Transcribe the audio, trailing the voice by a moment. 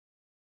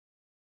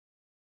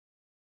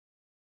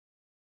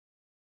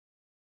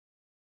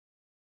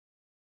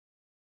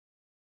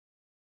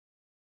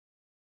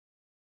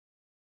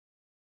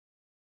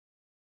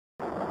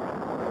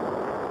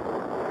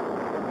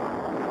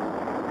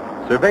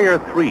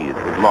Surveyor III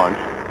is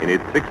launched in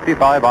its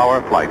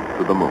 65-hour flight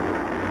to the moon.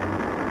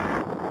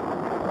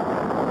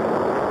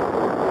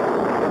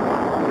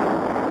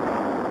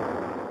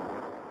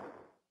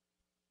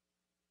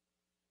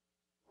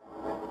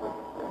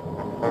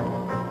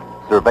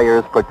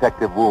 Surveyor's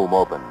protective womb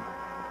opened.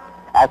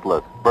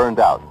 Atlas burned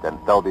out and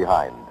fell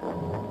behind.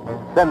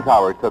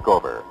 Centaur took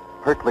over,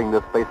 hurtling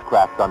the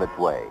spacecraft on its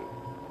way.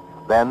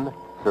 Then,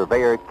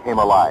 Surveyor came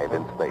alive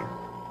in space.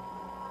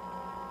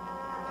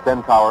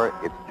 Centaur,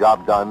 its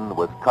job done,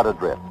 was cut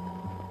adrift.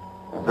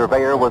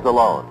 Surveyor was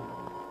alone,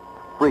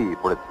 free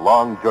for its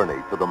long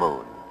journey to the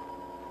moon.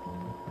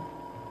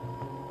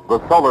 The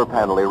solar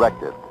panel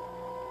erected,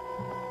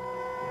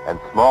 and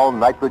small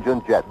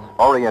nitrogen jets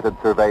oriented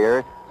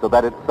Surveyor so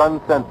that its sun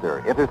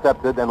sensor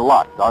intercepted and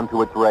locked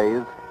onto its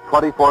rays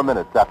 24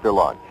 minutes after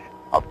launch,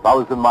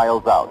 1,000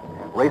 miles out,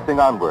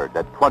 racing onward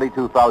at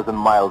 22,000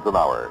 miles an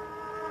hour.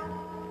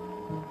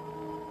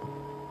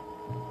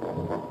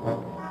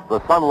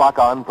 The sun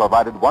lock-on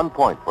provided 1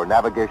 point for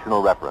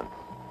navigational reference.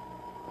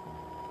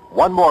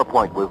 One more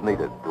point was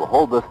needed to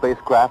hold the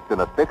spacecraft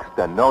in a fixed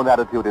and known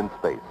attitude in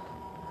space.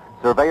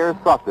 Surveyor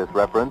sought this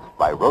reference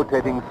by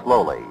rotating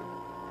slowly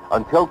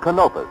until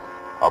Canopus,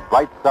 a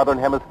bright southern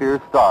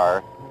hemisphere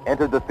star,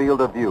 entered the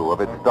field of view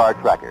of its star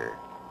tracker.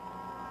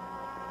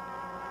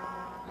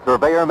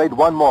 Surveyor made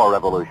one more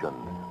revolution,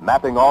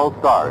 mapping all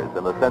stars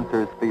in the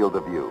sensor's field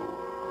of view.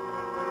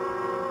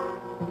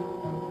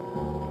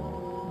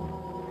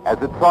 As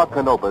it saw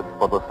Canopus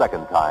for the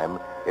second time,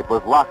 it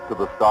was locked to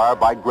the star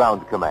by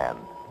ground command.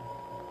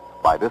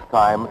 By this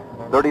time,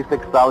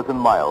 36,000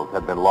 miles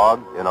had been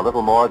logged in a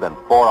little more than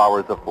 4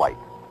 hours of flight.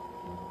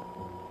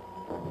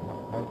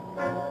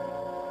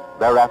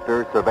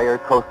 Thereafter, Surveyor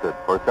coasted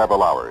for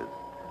several hours,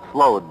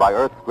 slowed by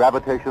Earth's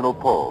gravitational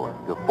pull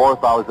to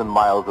 4,000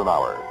 miles an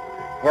hour,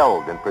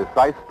 held in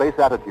precise space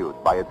attitude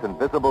by its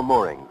invisible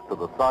moorings to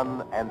the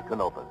sun and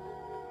Canopus.